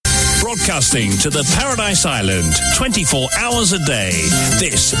broadcasting to the Paradise Island 24 hours a day.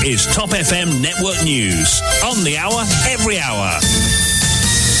 This is Top FM Network News. On the hour, every hour.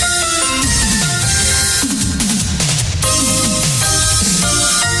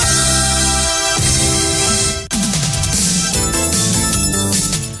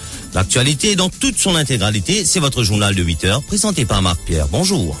 L'actualité dans toute son intégralité, c'est votre journal de 8h, présenté par Marc Pierre.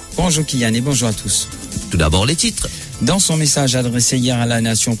 Bonjour. Bonjour Kylian et bonjour à tous. Tout d'abord les titres. Dans son message adressé hier à la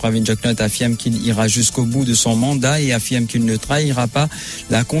nation, Pravin Jagnath affirme qu'il ira jusqu'au bout de son mandat et affirme qu'il ne trahira pas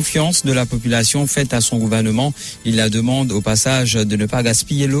la confiance de la population faite à son gouvernement. Il la demande au passage de ne pas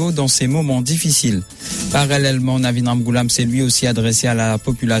gaspiller l'eau dans ces moments difficiles. Parallèlement, Navin Ramgoolam s'est lui aussi adressé à la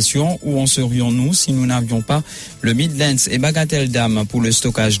population. Où en serions-nous si nous n'avions pas le Midlands et Bagatelle Dam pour le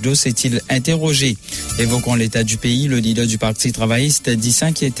stockage d'eau, s'est-il interrogé. Évoquant l'état du pays, le leader du Parti travailliste dit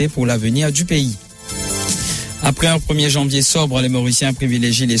s'inquiéter pour l'avenir du pays. Après un 1er janvier sobre, les Mauriciens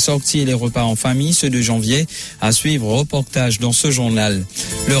privilégient les sorties et les repas en famille. Ce 2 janvier, à suivre, reportage dans ce journal.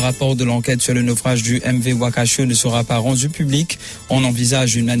 Le rapport de l'enquête sur le naufrage du MV Wakasho ne sera pas rendu public. On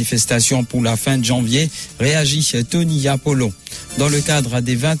envisage une manifestation pour la fin de janvier, réagit Tony Apollo. Dans le cadre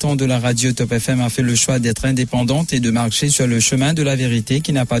des 20 ans de la radio, Top FM a fait le choix d'être indépendante et de marcher sur le chemin de la vérité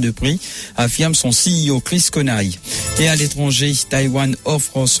qui n'a pas de prix, affirme son CEO Chris Konai. Et à l'étranger, Taïwan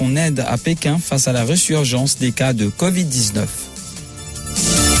offre son aide à Pékin face à la résurgence des cas de Covid-19.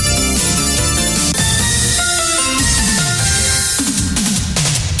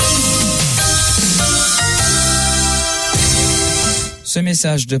 Ce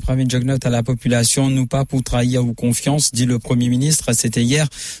message de Pravin Jagnath à la population, nous pas pour trahir ou confiance, dit le Premier ministre. C'était hier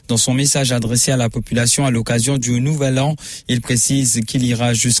dans son message adressé à la population à l'occasion du Nouvel An. Il précise qu'il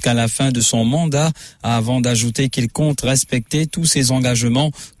ira jusqu'à la fin de son mandat avant d'ajouter qu'il compte respecter tous ses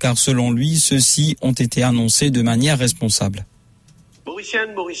engagements car selon lui, ceux-ci ont été annoncés de manière responsable. Mauriciens,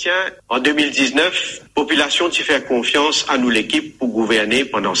 en 2019, population t'y fait confiance à nous l'équipe pour gouverner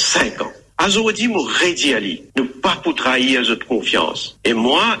pendant 5 ans. Aujourd'hui, nous redis Ali, nous pas pour trahir notre confiance. Et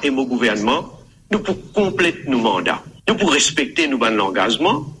moi et mon gouvernement, nous pour compléter nos mandats. Nous pour respecter nos bons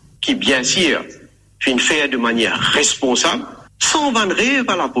engagements, qui bien sûr, fin faire de manière responsable, sans vanner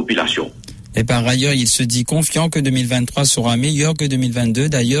par la population. Et par ailleurs, il se dit confiant que 2023 sera meilleur que 2022.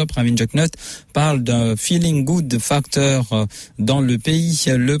 D'ailleurs, Pravin Jagnath parle d'un feeling good factor dans le pays.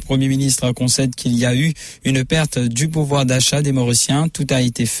 Le Premier ministre concède qu'il y a eu une perte du pouvoir d'achat des Mauriciens. Tout a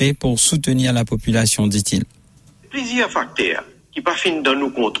été fait pour soutenir la population, dit-il. Plusieurs facteurs qui pas fin dans nos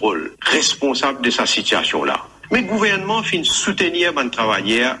contrôles responsables de sa situation-là. Mais le gouvernement fin soutenir les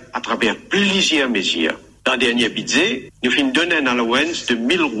travailleurs à travers plusieurs mesures. Dans le dernier budget, nous finissons donner un allowance de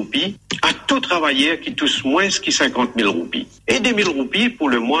 1000 roupies à tout travailleur qui touche moins que 50 000 roupies. Et 2 000 roupies pour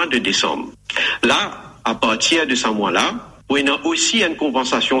le mois de décembre. Là, à partir de ce mois-là, on a aussi une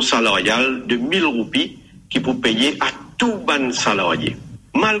compensation salariale de 1000 roupies qui peut payer à tout ban salarié.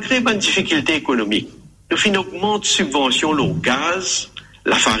 Malgré les difficultés économiques, nous finissons augmenter subventions au gaz,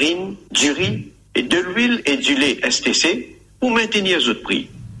 la farine, du riz et de l'huile et du lait STC pour maintenir les autres prix.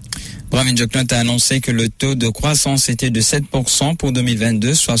 Pravin Jagnath a annoncé que le taux de croissance était de 7% pour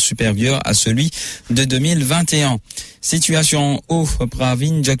 2022, soit supérieur à celui de 2021. Situation eau,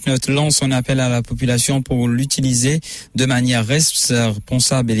 Pravin Jagnath lance un appel à la population pour l'utiliser de manière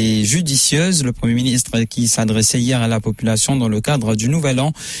responsable et judicieuse. Le Premier ministre qui s'adressait hier à la population dans le cadre du Nouvel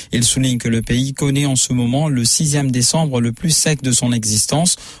An, il souligne que le pays connaît en ce moment le 6e décembre le plus sec de son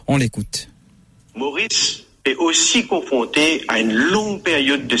existence. On l'écoute. Maurice est aussi confronté à une longue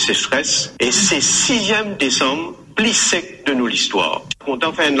période de sécheresse et c'est 6e décembre plus sec de nous l'histoire. On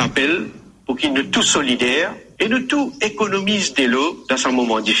t'en fait un appel pour qu'ils nous tous solidaires et nous tous économisent de l'eau dans ce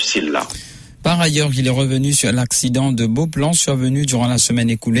moment difficile-là. Par ailleurs, il est revenu sur l'accident de Beauplan survenu durant la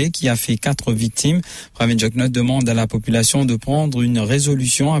semaine écoulée qui a fait 4 victimes. Pravin Jagnath demande à la population de prendre une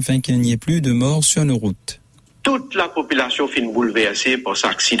résolution afin qu'il n'y ait plus de morts sur nos routes. Toute la population finit bouleversée par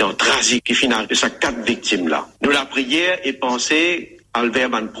cet accident tragique qui finit de ces 4 victimes-là. Nous, la prière est pensée à le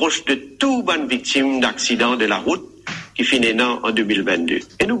verbe proche de toutes les victimes d'accidents de la route qui finissent en 2022.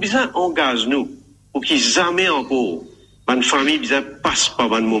 Et nous, bien, engage-nous pour qu'ils jamais encore, une famille, bien, passe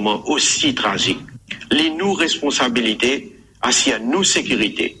par un moment aussi tragique. Les nous responsabilités, assis à nous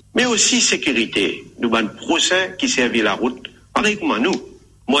sécurité, mais aussi sécurité, nous, un procès qui servent la route, pareil comme nous.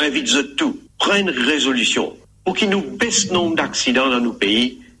 Moi, invite tout, prendre une résolution pour qu'ils nous baissent le nombre d'accidents dans nos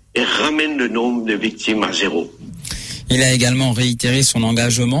pays et ramènent le nombre de victimes à 0. Il a également réitéré son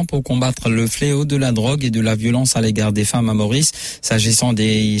engagement pour combattre le fléau de la drogue et de la violence à l'égard des femmes à Maurice. S'agissant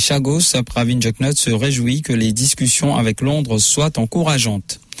des Chagos, Pravin Jagnath se réjouit que les discussions avec Londres soient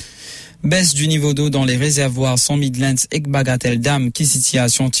encourageantes. Baisse du niveau d'eau dans les réservoirs sans Midlands et Bagatelle Dam. Qui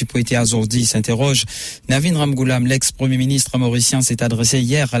situation type été azourdi s'interroge. Navin Ramgoolam, l'ex-premier ministre mauricien, s'est adressé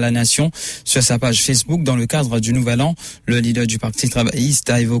hier à la nation sur sa page Facebook dans le cadre du Nouvel An. Le leader du Parti travailliste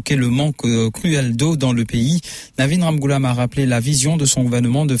a évoqué le manque cruel d'eau dans le pays. Navin Ramgoolam a rappelé la vision de son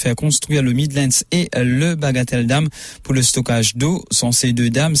gouvernement de faire construire le Midlands et le Bagatelle Dam pour le stockage d'eau. Sans ces deux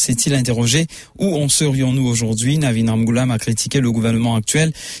dames, s'est-il interrogé où en serions-nous aujourd'hui? Navin Ramgoolam a critiqué le gouvernement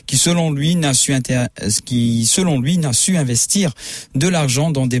actuel qui, selon lui, n'a su investir de l'argent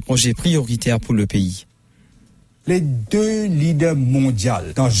dans des projets prioritaires pour le pays. Les deux leaders mondiaux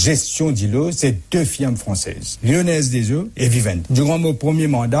dans gestion d'îlots, c'est deux firmes françaises, Lyonnaise des Eaux et Vivendi. Durant mon premier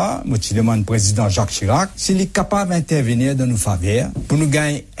mandat, moi je demande président Jacques Chirac s'il est capable d'intervenir dans nos faveurs pour nous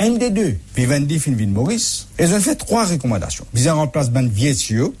gagner un des deux. Vivendi, Finville, Maurice. Ils ont fait 3 recommandations. Ils ont remplacé ban vieux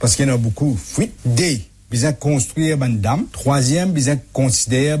tuyaux parce qu'il y en a beaucoup fuite. D. Ils ont construit ban dam. 3e, ils ont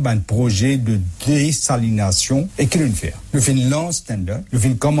considéré ban projet de désalination et qu'ils vont faire. Le fin lance tender, le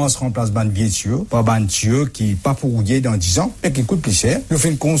fin commence remplacer ban vieux tuyaux par ban tuyaux qui pas pour rouiller dans 10 ans et qui coûte plus cher. Le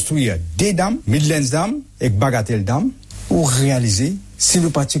fin construire des dames, Midlands Dam et Bagatelle Dam pour réaliser si nous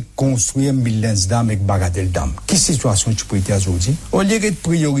partions construire Midlands Dam et Bagatelle Dam. Quelle situation tu peux être aujourd'hui? Au lieu de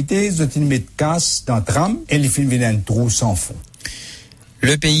priorité, ils ont mis casse dans tram et les fins viennent un trou sans fond.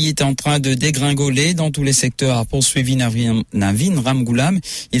 Le pays est en train de dégringoler dans tous les secteurs, a poursuivi Navin Ramgoolam.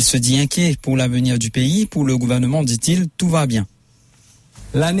 Il se dit inquiet pour l'avenir du pays. Pour le gouvernement, dit-il, tout va bien.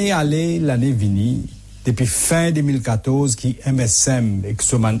 L'année allée, l'année venue, depuis fin 2014, qui MSM et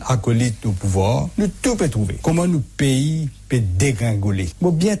Soman acolyte au pouvoir, nous tout peut trouver. Comment nous pays peut dégringoler.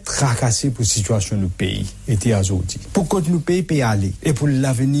 Nous bien tracasser pour la situation du pays était aujourd'hui. Pour que nous pays peut aller et pour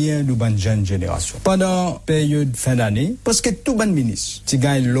l'avenir de la jeune génération. Pendant la période fin d'année, parce que tout bon ministre, tu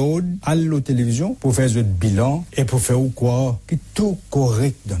gagnes l'autre à la télévision pour faire un bilan et pour faire quoi que tout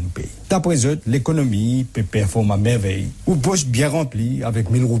correct dans le pays. D'après eux, l'économie peut performer à merveille. Ou poche bien remplie avec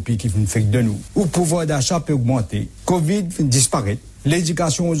 1000 roupies qui font fait de nous. Ou pouvoir d'achat peut augmenter. Covid fait disparaître.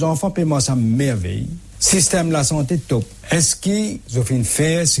 L'éducation aux enfants peut marcher à merveille. Système de la santé top. Est-ce qu'ils ont fait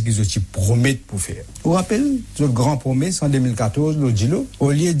faire ce qu'ils ont promettent pour faire? Vous vous rappelez, le grand promesse en 2014, le Dilo,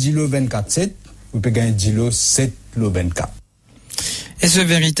 au lieu de Dilo 24-7, vous pouvez gagner Dilo 7 le 24. Et ce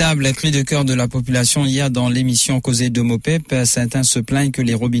véritable cri de cœur de la population hier dans l'émission Causée de Mopep, certains se plaignent que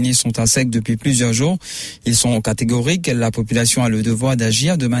les robinets sont à sec depuis plusieurs jours. Ils sont catégoriques, la population a le devoir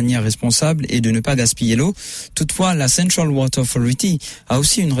d'agir de manière responsable et de ne pas gaspiller l'eau. Toutefois, la Central Water Authority a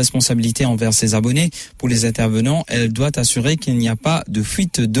aussi une responsabilité envers ses abonnés. Pour les intervenants, elle doit assurer qu'il n'y a pas de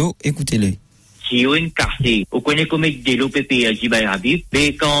fuite d'eau. Écoutez-les. Si y a une cassée, on connaît comment de l'eau PPL qui va y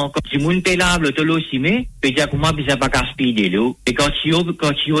mais quand si moun pelable le tolo simé, peut dire comment bisa pas gaspiller de l'eau, et quand y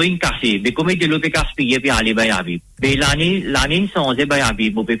a une cassée, mais comment de l'eau peut gaspiller puis aller va y mais l'année sans va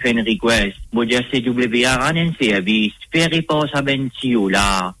y on peut faire une request, on dire CWA un service, faire réponse à ben tuyau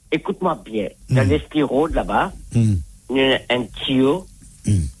là. Écoute-moi bien, dans l'Esti Road là-bas, il y a un tuyau,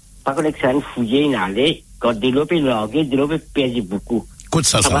 par connexion fouillé une allée, quand de l'eau peut larguer, de l'eau peut perdre beaucoup. Écoute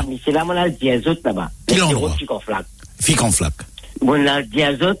ça. C'est là, mon a le diazote là-bas. Quel endroit? Fic en flac. Mon a le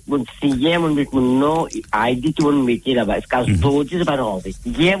diazote, mon signé, mon nom, a dit tout mon métier là-bas. Est-ce qu'à ce c'est pas rentré?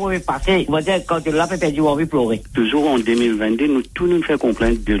 Hier, on est passé, on va dire, quand tu l'as perdu, on va pleurer. Toujours en 2022, nous fait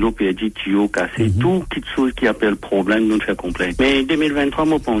complainte de l'eau perdue, tuyau cassé, tout petites choses qui appellent problème, nous fait complainte. Mais en 2023,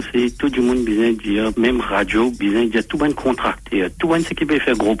 moi, pensais, tout du monde besoin de dire, même radio, besoin de dire, tout bon contracteur, tout bon ce qui peut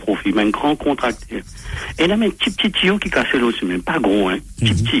faire gros profit, même grand contracteur. Et là, même petit tuyau qui casse l'eau, c'est même pas gros, hein.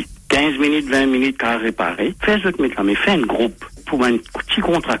 Petit. 15 minutes, 20 minutes, qu'à réparer. Fais ce que mais fais un groupe. Pour un petit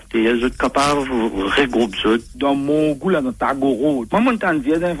contracteur, vous êtes capable de regrouper. Dans mon goût, là, dans Tagoro, moi, j'entends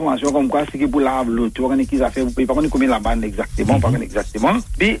des informations comme quoi, c'est que pour laver l'eau, tu vois, qu'ils ont fait, vous pouvez pas connaître combien la bande exactement, pas connaître exactement.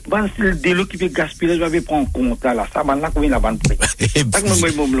 Mais, de l'eau qui peut gaspiller, je vais prendre en compte, là, ça, là, combien la bande peut. Pas que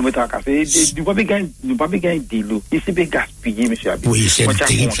moi, je me mettre à café, nous pas gagner de l'eau. Il s'est gaspiller, monsieur Abid. Oui, c'est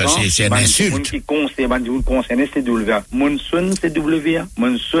terrible, ça, c'est une insulte. Mon qui concerne, c'est CWA. Mon son, c'est CWA.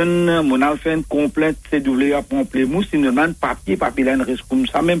 Mon son, mon alphen complète, c'est CWA, pamplemousse, il ne demande papier là, une risque comme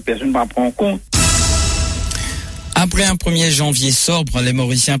ça, même personne ne va prendre en compte. Après un 1er janvier sobre, les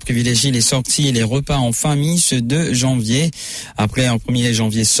Mauriciens privilégient les sorties et les repas en famille ce 2 janvier. Après un 1er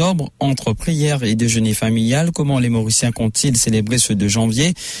janvier sobre, entre prière et déjeuner familial, comment les Mauriciens comptent-ils célébrer ce 2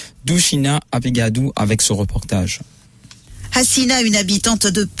 janvier? Douchina Apigadou avec ce reportage. Hassina, une habitante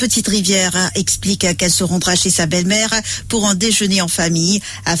de Petite-Rivière, explique qu'elle se rendra chez sa belle-mère pour en déjeuner en famille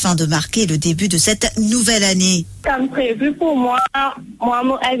afin de marquer le début de cette nouvelle année. Comme prévu pour moi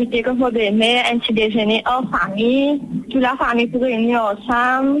m'a invité comme ma belle-mère un petit déjeuner en famille, toute la famille pour réunir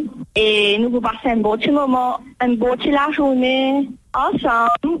ensemble et nous pour passer un beau petit moment, un beau petit la journée Awesome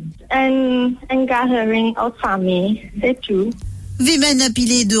and gathering of family, c'est tout. Vimen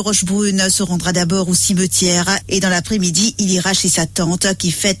Pilé de Rochebrune se rendra d'abord au cimetière et dans l'après-midi, il ira chez sa tante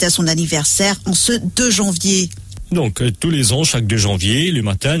qui fête son anniversaire en ce 2 janvier. Donc, tous les ans, chaque 2 janvier, le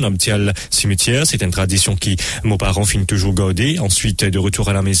matin, un petit à le cimetière. C'est une tradition qui, mes parents finissent toujours garder. Ensuite, de retour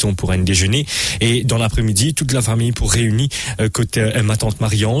à la maison pour un déjeuner. Et dans l'après-midi, toute la famille pour réunir, côté ma tante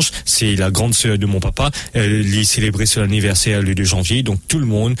Marie-Ange, c'est la grande sœur de mon papa, les célébrer son anniversaire le 2 janvier. Donc, tout le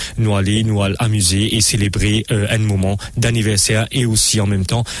monde nous allait amuser et célébrer, un moment d'anniversaire et aussi en même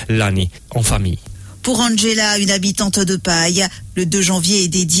temps l'année en famille. Pour Angela, une habitante de Paille, le 2 janvier est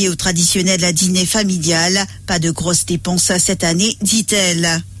dédié au traditionnel dîner familial. Pas de grosses dépenses cette année, dit-elle.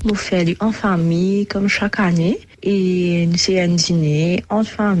 Nous faisons en famille comme chaque année et c'est un dîner en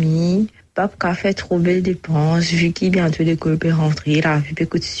famille. Pas qu'à faire trop belles dépenses vu qu'il bientôt l'école peut rentrer, la vie peut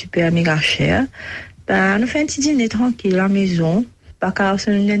coûter super méga cher. Nous faisons un petit dîner tranquille à la maison. Pas qu'à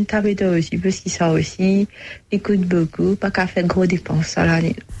se nous taper aussi parce que ça aussi écoute beaucoup. Pas qu'à faire de grosses dépenses à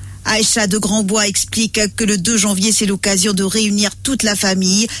l'année. Aïcha de Grandbois explique que le 2 janvier, c'est l'occasion de réunir toute la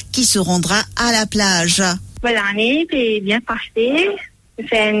famille qui se rendra à la plage. L'année est bien passée. On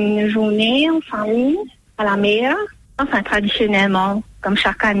fait une journée en famille à la mer. Enfin, traditionnellement, comme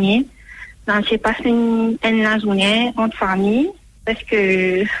chaque année. Donc, j'ai passé une journée en famille parce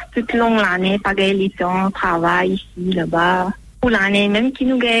que toute l'année, pas gagné le temps, on travaille ici, là-bas. Pour l'année, même qui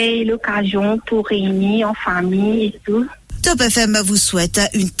nous gagne l'occasion pour réunir en famille et tout. Top FM vous souhaite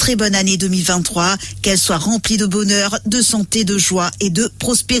une très bonne année 2023, qu'elle soit remplie de bonheur, de santé, de joie et de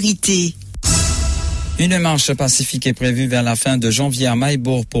prospérité. Une marche pacifique est prévue vers la fin de janvier à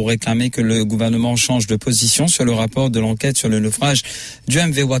Maïbourg pour réclamer que le gouvernement change de position sur le rapport de l'enquête sur le naufrage du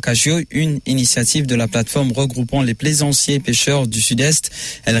MV Wakashio, une initiative de la plateforme regroupant les plaisanciers et pêcheurs du Sud-Est.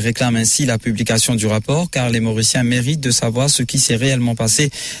 Elle réclame ainsi la publication du rapport car les Mauriciens méritent de savoir ce qui s'est réellement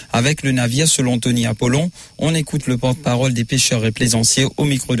passé avec le navire selon Tony Apollon. On écoute le porte-parole des pêcheurs et plaisanciers au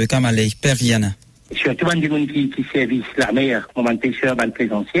micro de Kamalei Periana. Surtout des gens qui servissent la mer, comme un pêcheur, un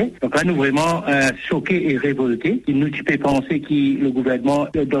plaisancier. Donc là, nous vraiment choqués et révoltés. Nous, tu peux penser que le gouvernement,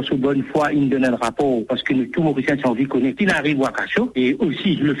 dans sa bonne foi, il nous donne un rapport, parce que nous, tous Mauriciens, si on veut connaître, il arrive à Wakashio. Et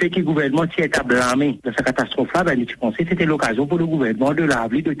aussi, le fait que le gouvernement s'y est à blâmer de cette catastrophe-là, nous, tu pensais que c'était l'occasion pour le gouvernement de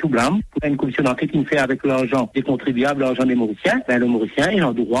laver de tout blâme, pour une commission d'enquête qui fait avec l'argent des contribuables, l'argent des Mauriciens. Le Mauricien est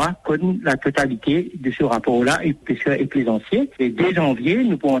en droit, comme la totalité de ce rapport-là, et pêcheurs et plaisanciers. Et dès janvier,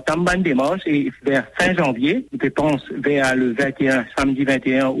 nous pourrons entamer une démarche et vers fin janvier, je pense vers le 21, samedi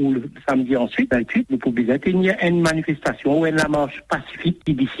 21 ou le samedi ensuite, 28, nous pouvons tenir une manifestation ou une marche pacifique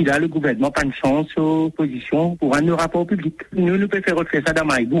et d'ici là, le gouvernement pas une chance aux positions pour un rapport public. Nous pouvons faire ça dans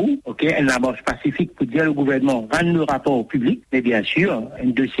Maïbourg, une marche pacifique pour dire au gouvernement rendre le rapport public, mais bien sûr, un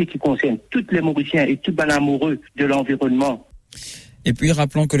dossier qui concerne tous les Mauriciens et tous les amoureux de l'environnement. Et puis,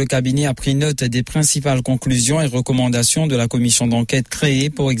 rappelons que le cabinet a pris note des principales conclusions et recommandations de la commission d'enquête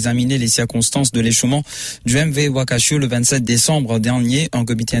créée pour examiner les circonstances de l'échouement du MV Wakashio le 27 décembre dernier. Un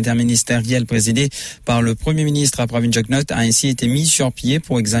comité interministériel présidé par le Premier ministre Pravin Joknot a ainsi été mis sur pied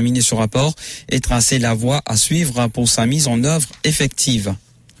pour examiner ce rapport et tracer la voie à suivre pour sa mise en œuvre effective.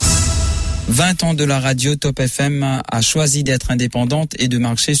 20 ans de la radio, Top FM a choisi d'être indépendante et de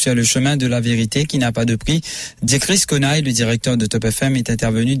marcher sur le chemin de la vérité qui n'a pas de prix. Chris Konaï, le directeur de Top FM, est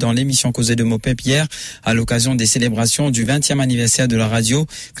intervenu dans l'émission Causée de Mopep hier à l'occasion des célébrations du 20e anniversaire de la radio.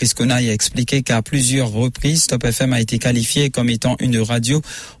 Chris Konaï a expliqué qu'à plusieurs reprises, Top FM a été qualifié comme étant une radio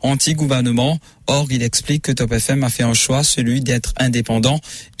anti-gouvernement. Or, il explique que Top FM a fait un choix, celui d'être indépendant.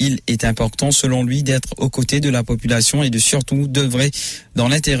 Il est important, selon lui, d'être aux côtés de la population et de surtout d'œuvrer dans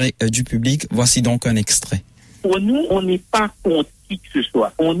l'intérêt du public. Voici donc un extrait. Pour nous, on n'est pas contre qui que ce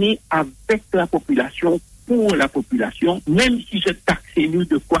soit. On est avec la population, pour la population, même si je taxe nous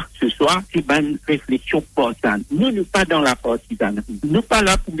de quoi que ce soit, c'est une réflexion partisane. Nous ne sommes pas dans la partisanerie. Nous ne sommes pas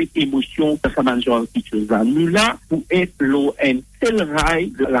là pour mettre émotion dans sa majorité. Nous là pour être l'ON. C'est le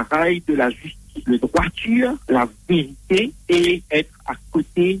rail, la rail de la justice, le droiture, la vérité et être à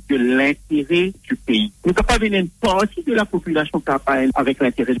côté de l'intérêt du pays. Nous ne sommes pas venir une partie de la population qui parle avec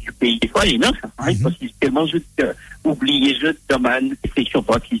l'intérêt du pays. Des fois, il y en a ça arrive parce que c'est tellement oublié, je demande réflexion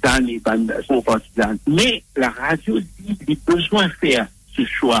partisane et faux partisane. Mais la radio dit qu'il a besoin de faire ce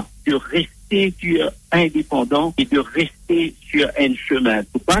choix de rester sur indépendant et de rester sur un chemin.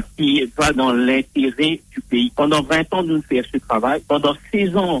 Pourquoi qui va dans l'intérêt du pays. Pendant 20 ans, nous faisons ce travail. Pendant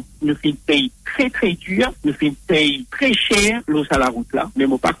 16 ans, nous faisons une paye très très dur. Nous faisons une paye très chère, l'eau à la route là. Mais on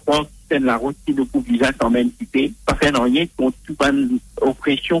ne peut pas croire c'est la route qui nous pousse à quand même quitter. Pas faire rien contre toute bonne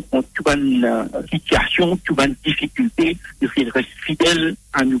oppression, contre toute bonne situation, toute bonne difficulté. Nous rester fidèles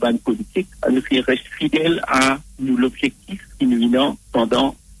à nos bonnes politiques, nous rester fidèles à nous l'objectif qui nous unit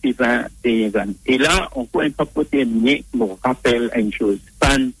pendant ces 20 dernières années. Et là, encore une fois pour terminer, je rappelle une chose.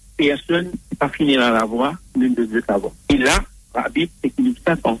 Pas une personne qui pas fini dans la voie, nous ne devons pas voir. Et là, Rabib, c'est qu'il nous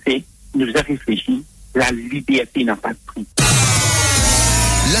a pensé, nous a réfléchi, la liberté n'a pas de prix.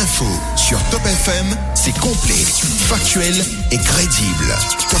 L'info sur Top FM, c'est complet, factuel et crédible.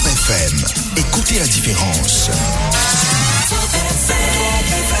 Top FM, écoutez la différence.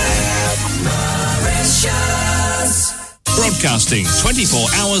 Broadcasting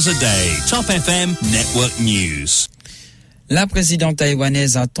 24 hours a day. Top FM Network News. La présidente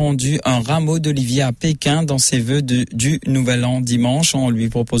taïwanaise a tendu un rameau d'olivier à Pékin dans ses vœux du Nouvel An dimanche en lui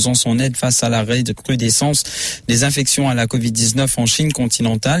proposant son aide face à la recrudescence des infections à la Covid-19 en Chine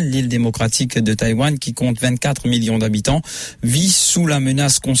continentale. L'île démocratique de Taïwan, qui compte 24 millions d'habitants, vit sous la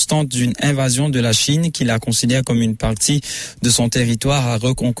menace constante d'une invasion de la Chine qui la considère comme une partie de son territoire à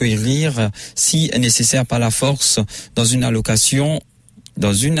reconquérir si nécessaire par la force dans une allocution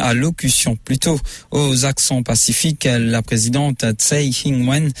plutôt aux accents pacifiques, la présidente Tsai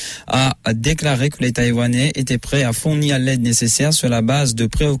Ing-wen a déclaré que les Taïwanais étaient prêts à fournir l'aide nécessaire sur la base de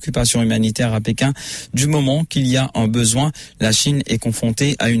préoccupations humanitaires à Pékin du moment qu'il y a un besoin. La Chine est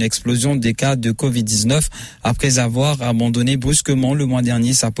confrontée à une explosion des cas de Covid-19 après avoir abandonné brusquement le mois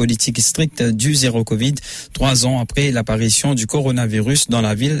dernier sa politique stricte du zéro Covid, 3 ans après l'apparition du coronavirus dans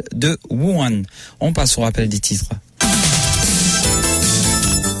la ville de Wuhan. On passe au rappel des titres.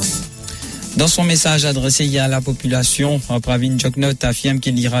 Dans son message adressé hier à la population, Pravin Joknot affirme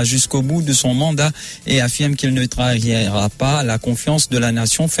qu'il ira jusqu'au bout de son mandat et affirme qu'il ne trahira pas la confiance de la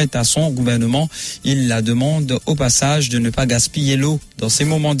nation faite à son gouvernement. Il la demande au passage de ne pas gaspiller l'eau dans ces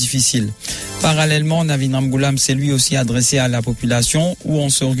moments difficiles. Parallèlement, Navin Ramgoolam s'est lui aussi adressé à la population. Où en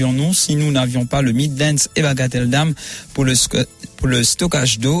serions-nous si nous n'avions pas le Midlands et Bagatelle Dam pour le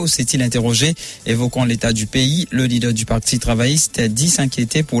stockage d'eau, s'est-il interrogé, évoquant l'état du pays. Le leader du Parti travailliste dit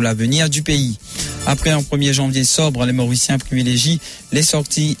s'inquiéter pour l'avenir du pays. Après un 1er janvier sobre, les Mauriciens privilégient les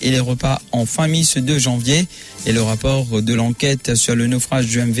sorties et les repas en famille ce 2 janvier. Et le rapport de l'enquête sur le naufrage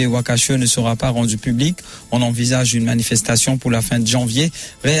du MV Wakashio ne sera pas rendu public. On envisage une manifestation pour la fin de janvier.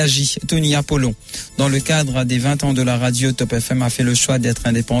 Réagit Tony Apollon. Dans le cadre des 20 ans de la radio, Top FM a fait le choix d'être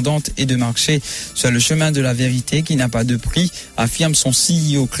indépendante et de marcher sur le chemin de la vérité qui n'a pas de prix, affirme son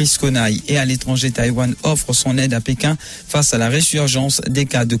CEO Chris Konai. Et à l'étranger, Taïwan offre son aide à Pékin face à la résurgence des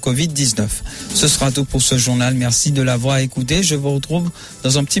cas de Covid-19. Ce sera tout pour ce journal. Merci de l'avoir écouté. Je vous retrouve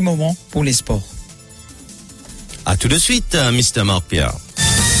dans un petit moment pour les sports. À tout de suite, Mr. Marc Pierre.